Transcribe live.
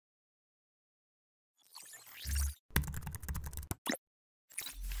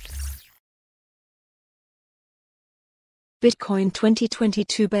Bitcoin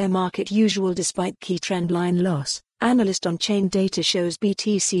 2022 bear market usual despite key trendline loss. Analyst on-chain data shows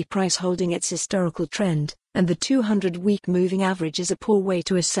BTC price holding its historical trend, and the 200-week moving average is a poor way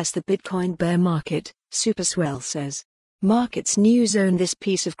to assess the Bitcoin bear market, Superswell says. Markets News own this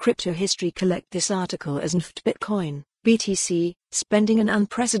piece of crypto history. Collect this article as NFT Bitcoin, BTC, spending an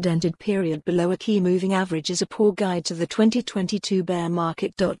unprecedented period below a key moving average is a poor guide to the 2022 bear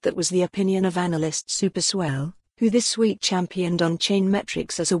market. That was the opinion of analyst Superswell, who this week championed on-chain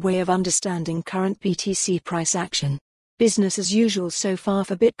metrics as a way of understanding current BTC price action. Business as usual so far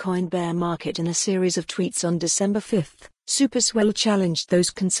for Bitcoin bear market. In a series of tweets on December 5, Superswell challenged those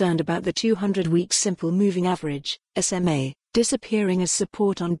concerned about the 200-week simple moving average, SMA, disappearing as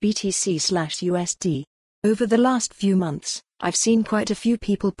support on BTC/USD. Over the last few months, I've seen quite a few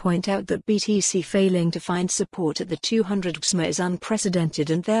people point out that BTC failing to find support at the 200 SMA is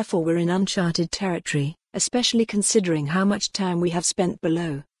unprecedented and therefore we're in uncharted territory, especially considering how much time we have spent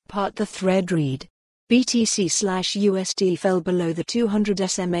below. Part the thread read. BTC/USD fell below the 200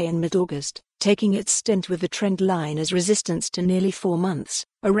 SMA in mid-August, taking its stint with the trend line as resistance to nearly 4 months,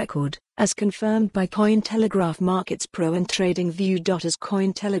 a record, as confirmed by Cointelegraph Markets Pro and TradingView. As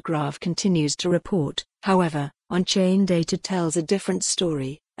Cointelegraph continues to report, however, on-chain data tells a different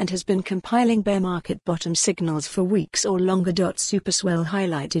story, and has been compiling bear market bottom signals for weeks or longer. Superswell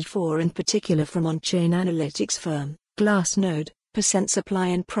highlighted 4 in particular from on-chain analytics firm, Glassnode: percent supply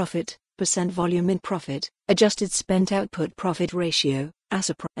in profit, percent volume in profit, adjusted spent output profit ratio,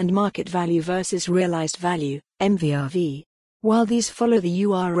 ASAP, and market value versus realized value, MVRV. While these follow the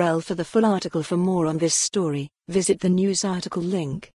URL for the full article. For more on this story, visit the news article link.